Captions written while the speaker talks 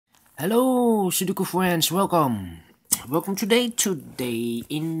Hello, Sudoku friends, welcome. Welcome today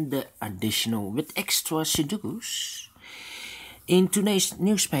in the additional with extra Sudokus in today's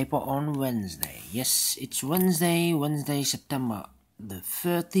newspaper on Wednesday. Yes, it's Wednesday, September the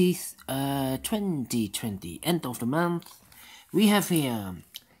 30th, 2020, end of the month. We have here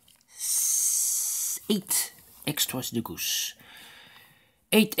 8 extra Sudokus.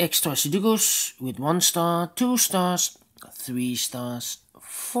 8 extra Sudokus with 1 star, 2 stars, 3 stars,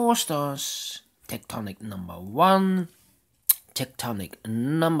 4 stars, tectonic number 1, tectonic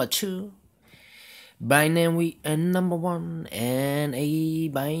number 2, binary number 1, and a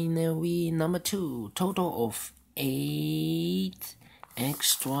binary number 2. Total of 8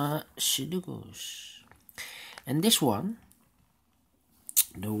 extra Sudokus. And this one,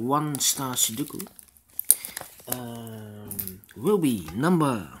 the 1 star Sudoku, will be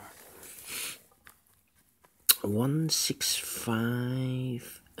number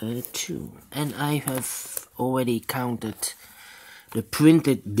 1652, and I have already counted the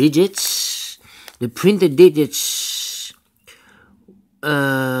printed digits. The printed digits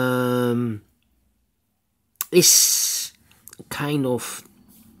is kind of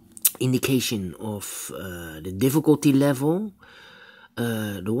indication of the difficulty level.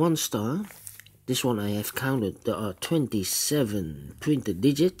 The 1 star, this one I have counted, there are 27 printed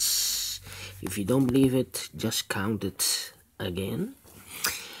digits. If you don't believe it, just count it again.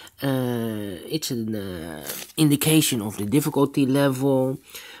 It's an indication of the difficulty level.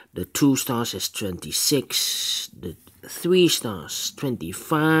 The 2 stars is 26, the 3 stars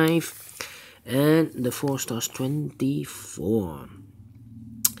 25, and the 4 stars 24.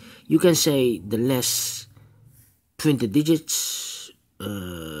 You can say the less printed digits,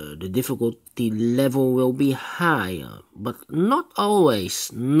 the difficulty level will be higher, but not always.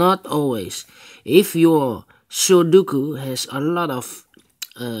 If your Sudoku has a lot of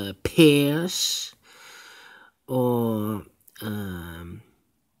pairs or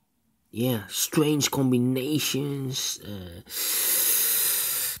strange combinations,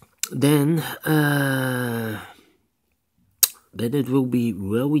 then it will be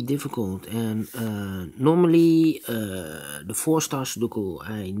very difficult. And normally the 4 star Sudoku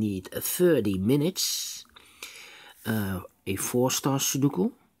I need 30 minutes. A 4 star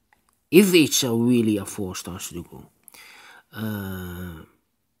Sudoku, if it's really a 4 star Sudoku,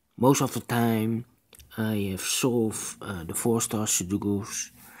 most of the time I have solved the 4 star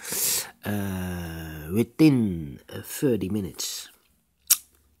Sudokus within 30 minutes.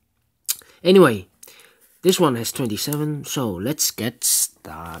 Anyway, this one has 27, so let's get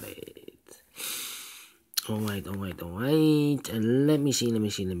started. Alright, and let me see,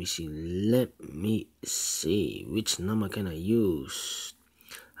 which number can I use?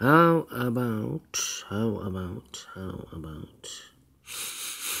 How about,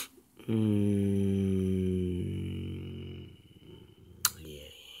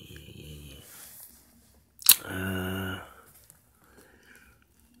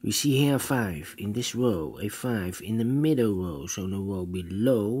 we see here 5 in this row, a 5 in the middle row, so the row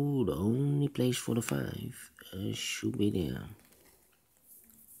below, the only place for the 5 should be there.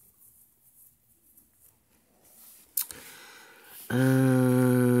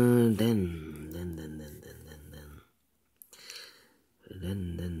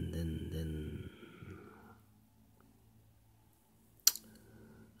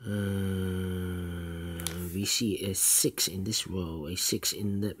 We see a 6 in this row, a 6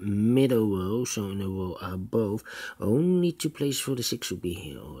 in the middle row, so in the row above, only 2 places for the 6 should be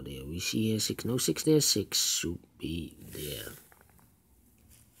here or there. We see here 6, no 6 there, 6 should be there.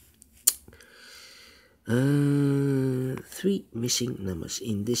 3 missing numbers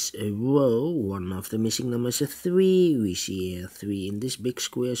in this row. One of the missing numbers is 3. We see here 3 in this big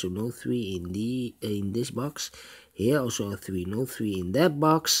square, so no 3 in this box. Here also a 3, no 3 in that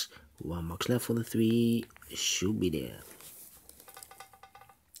box. 1 box left for the 3 should be there.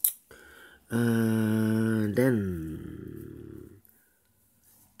 Then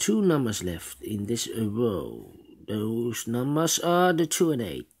 2 numbers left in this row. Those numbers are the 2 and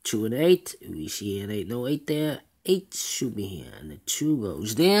 8. 2 and 8. We see here 8, no 8 there. 8 should be here, and the 2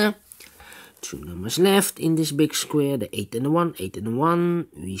 goes there. 2 numbers left in this big square. The 8 and the 1. 8 and the 1.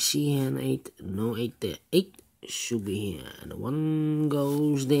 We see here an 8, no 8 there. 8 should be here, and the 1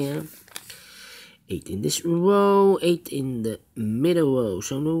 goes there. 8 in this row, 8 in the middle row,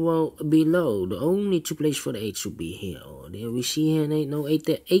 so the row below, the only 2 places for the 8 should be here or there. We see here an 8, no 8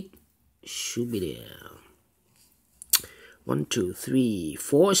 there. 8 should be there. 1, 2, 3,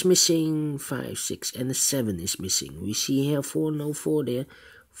 4 is missing, 5, 6, and the 7 is missing. We see here 4, no 4 there.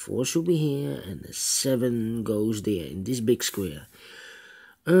 4 should be here, and the 7 goes there in this big square.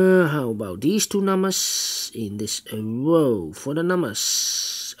 How about these two numbers in this row? For the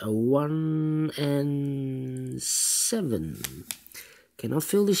numbers 1 and 7. Cannot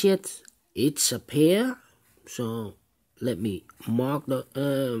fill this yet. It's a pair, so let me mark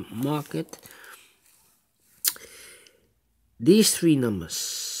it. These three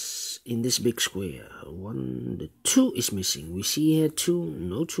numbers in this big square. The 2 is missing. We see here 2,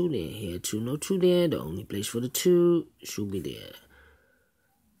 no 2 there. Here 2, no 2 there. The only place for the 2 should be there.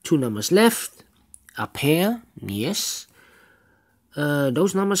 2 numbers left. A pair, yes.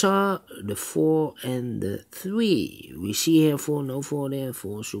 Those numbers are the 4 and the 3. We see here 4, no 4 there.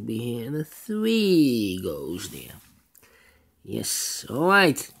 4 should be here, and the 3 goes there. Yes,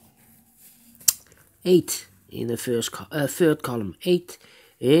 alright. 8 in the third column. 8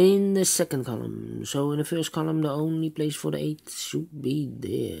 in the second column. So in the first column, the only place for the 8 should be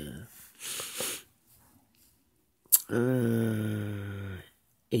there.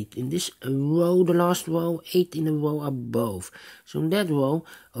 8 in this row, the last row, 8 in the row above. So in that row,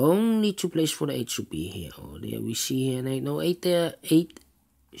 only 2 places for the 8 should be here. Oh, there we see here, 8, no 8 there, 8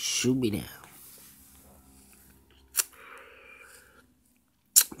 should be there.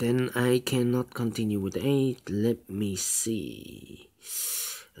 Then I cannot continue with 8. Let me see.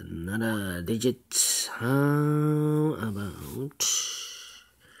 Another digit. How about...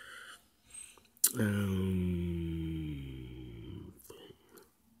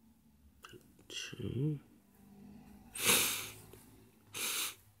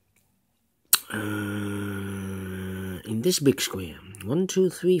 in this big square, 1, 2,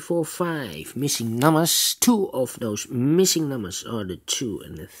 3, 4, 5 missing numbers. 2 of those missing numbers are the 2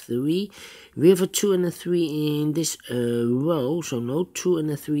 and the 3. We have a 2 and a 3 in this row, so no 2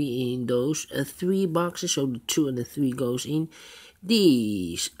 and a 3 in those 3 boxes. So the 2 and the 3 goes in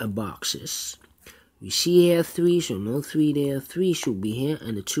these boxes. We see here 3, so no 3 there. 3 should be here,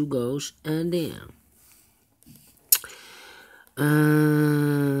 and the 2 goes and there.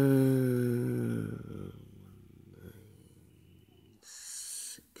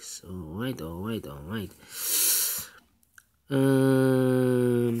 Alright.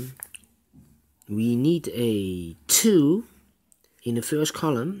 We need a 2 in the first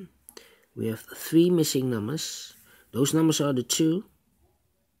column. We have 3 missing numbers. Those numbers are the 2,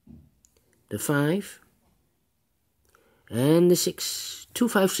 the 5, and the 6. 2,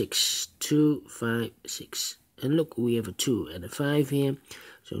 5, 6. 2, 5, 6. And look, we have a 2 and a 5 here.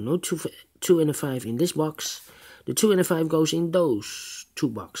 So no 2 and a 5 in this box. The 2 and the 5 goes in those 2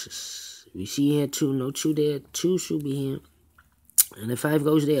 boxes. We see here 2, no 2 there. 2 should be here. And the 5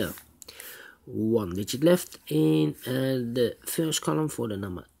 goes there. 1 digit left in the first column for the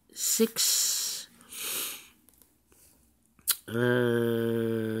number 6.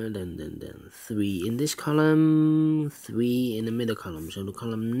 Then 3 in this column, 3 in the middle column. So the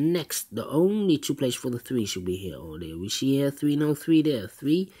column next, the only 2 places for the 3 should be here or there. We see here 3, no 3 there.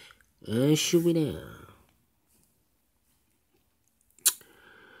 3 should be there.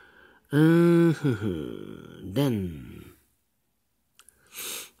 Then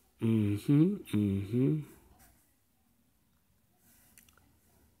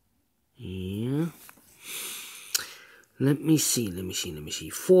yeah. Let me see.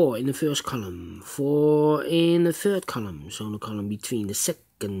 4 in the first column. 4 in the third column. So the column between the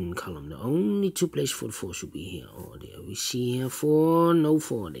second column. The only 2 places for the 4 should be here or there. We see here 4, no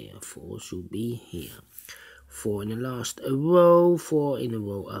 4 there. 4 should be here. 4 in the last row, 4 in the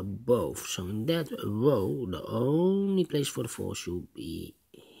row above. So in that row, the only place for the 4 should be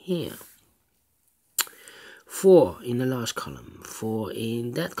here. 4 in the last column, 4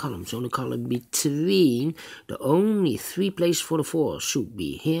 in that column. So in the column between, the only 3 places for the 4 should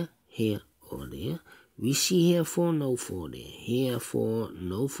be here, here, or there. We see here 4, no 4 there. Here 4,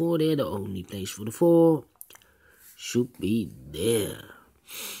 no 4 there. The only place for the 4 should be there.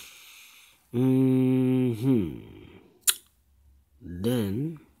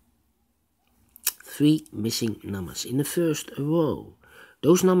 Then 3 missing numbers in the first row.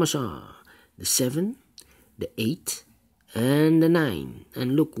 Those numbers are the 7, the 8, and the 9.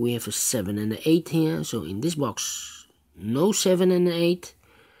 And look, we have a 7 and an 8 here. So in this box, no 7 and an 8.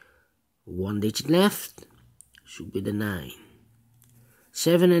 1 digit left, should be the 9.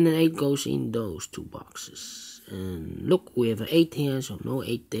 7 and an 8 goes in those 2 boxes. And look, we have an 8 here, so no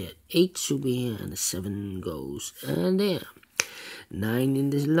 8 there. 8 should be here, and the 7 goes and there. 9 in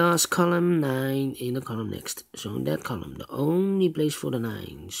this last column, 9 in the column next. So in that column, the only place for the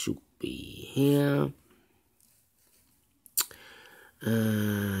 9 should be here.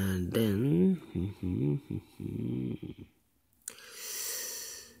 Then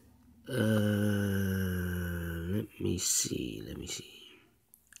let me see.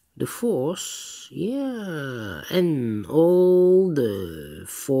 the 4s, yeah, and all the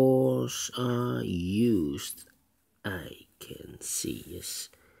 4s are used. I can see, yes.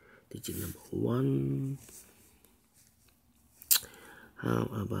 Digit number 1. How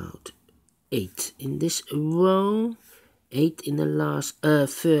about 8 in this row? 8 in the last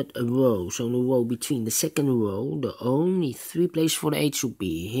third row. So in the row between the second row, the only 3 places for the 8 should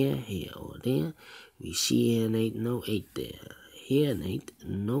be here, here, or there. We see here an 8, no 8 there. Here an 8,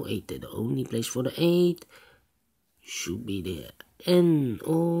 no 8 there. The only place for the 8 should be there. And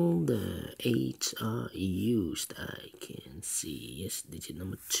all the 8s are used. I can see. Yes, digit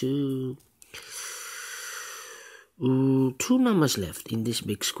number 2. 2 numbers left in this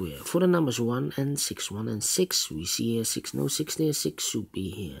big square. For the numbers 1 and 6. 1 and 6. We see here 6. No 6 there. 6 should be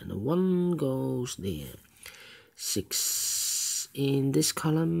here. And the 1 goes there. 6 in this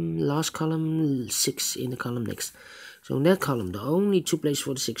column. Last column. 6 in the column next. So in that column, the only 2 places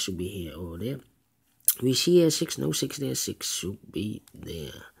for the 6 should be here or there. We see here 6. No 6 there. 6 should be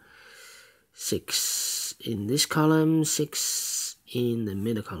there. 6 in this column. 6 in the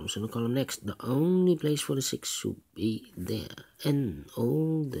middle column. So the column next, the only place for the 6 should be there. And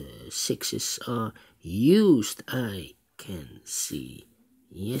all the 6s are used. I can see.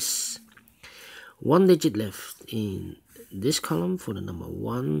 Yes. 1 digit left in this column for the number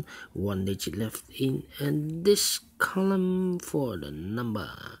 1. 1 digit left in and this column for the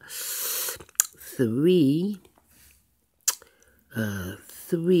number 3.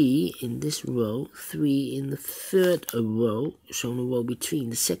 3 in this row, 3 in the third row, so in the row between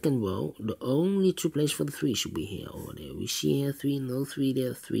the second row, the only 2 places for the 3 should be here or there. We see here 3, no 3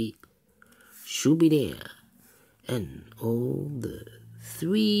 there, 3 should be there. And all the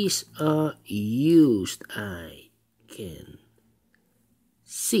 3s are used. I can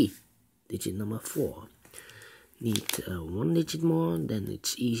see. Digit number 4. Need 1 digit more, then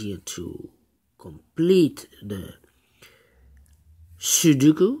it's easier to complete the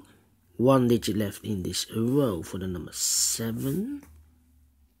Sudoku. 1 digit left in this row for the number 7.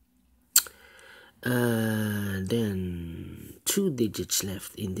 Then 2 digits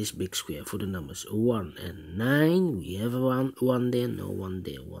left in this big square for the numbers 1 and 9. We have a 1 there, no 1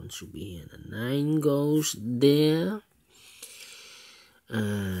 there. 1 should be here. The 9 goes there.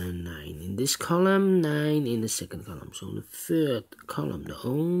 9 in this column, 9 in the second column. So in the third column, the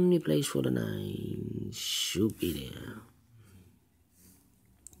only place for the 9 should be there.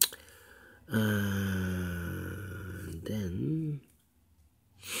 Then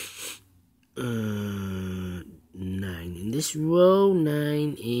 9 in this row,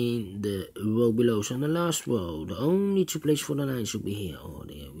 9 in the row below. So in the last row, the only 2 places for the 9 should be here or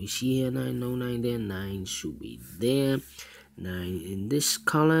there. We see here 9, no 9 there, 9 should be there. 9 in this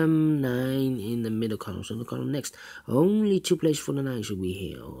column, 9 in the middle column. So in the column next, only 2 places for the 9 should be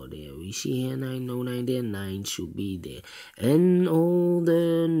here or there. We see here 9, no 9 there, 9 should be there. And all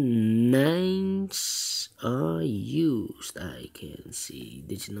the 9s are used. I can see.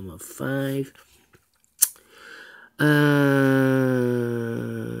 Digit number 5.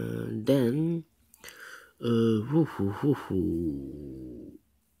 Then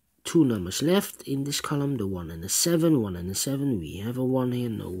 2 numbers left in this column, the 1 and the 7. 1 and the 7, we have a 1 here,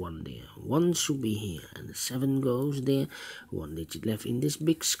 no 1 there. 1 should be here, and the 7 goes there. 1 digit left in this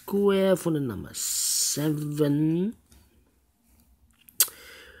big square for the number 7.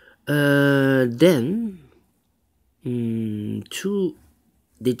 Then 2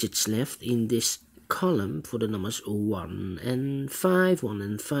 digits left in this column for the numbers 1 and 5. 1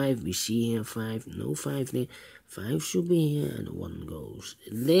 and 5, we see here 5, no 5 there. 5 should be here and 1 goes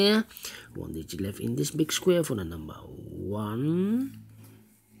there. 1 digit left in this big square for the number 1.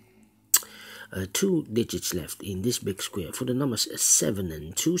 2 digits left in this big square for the numbers 7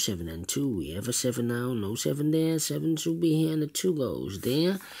 and 2. 7 and 2, we have a 7 now, no 7 there. 7 should be here and the 2 goes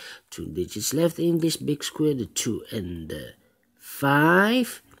there. 2 digits left in this big square, the 2 and the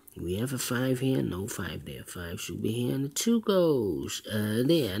 5. We have a 5 here, no 5 there. 5 should be here and the 2 goes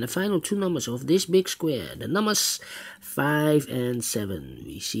there. And the final 2 numbers of this big square, the numbers 5 and 7.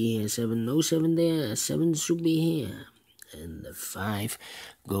 We see here 7, no 7 there. 7 should be here. And the 5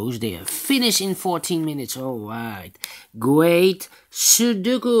 goes there. Finish in 14 minutes. Alright. Great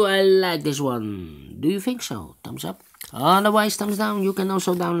Sudoku. I like this one. Do you think so? Thumbs up. Otherwise, thumbs down. You can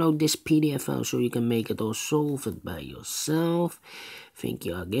also download this PDF file so you can make it or solve it by yourself. Thank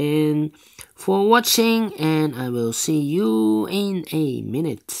you again for watching, and I will see you in a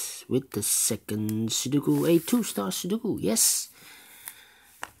minute with the second Sudoku, a 2-star Sudoku. Yes,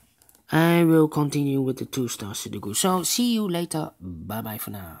 I will continue with the 2-star Sudoku. So see you later. Bye bye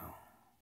for now.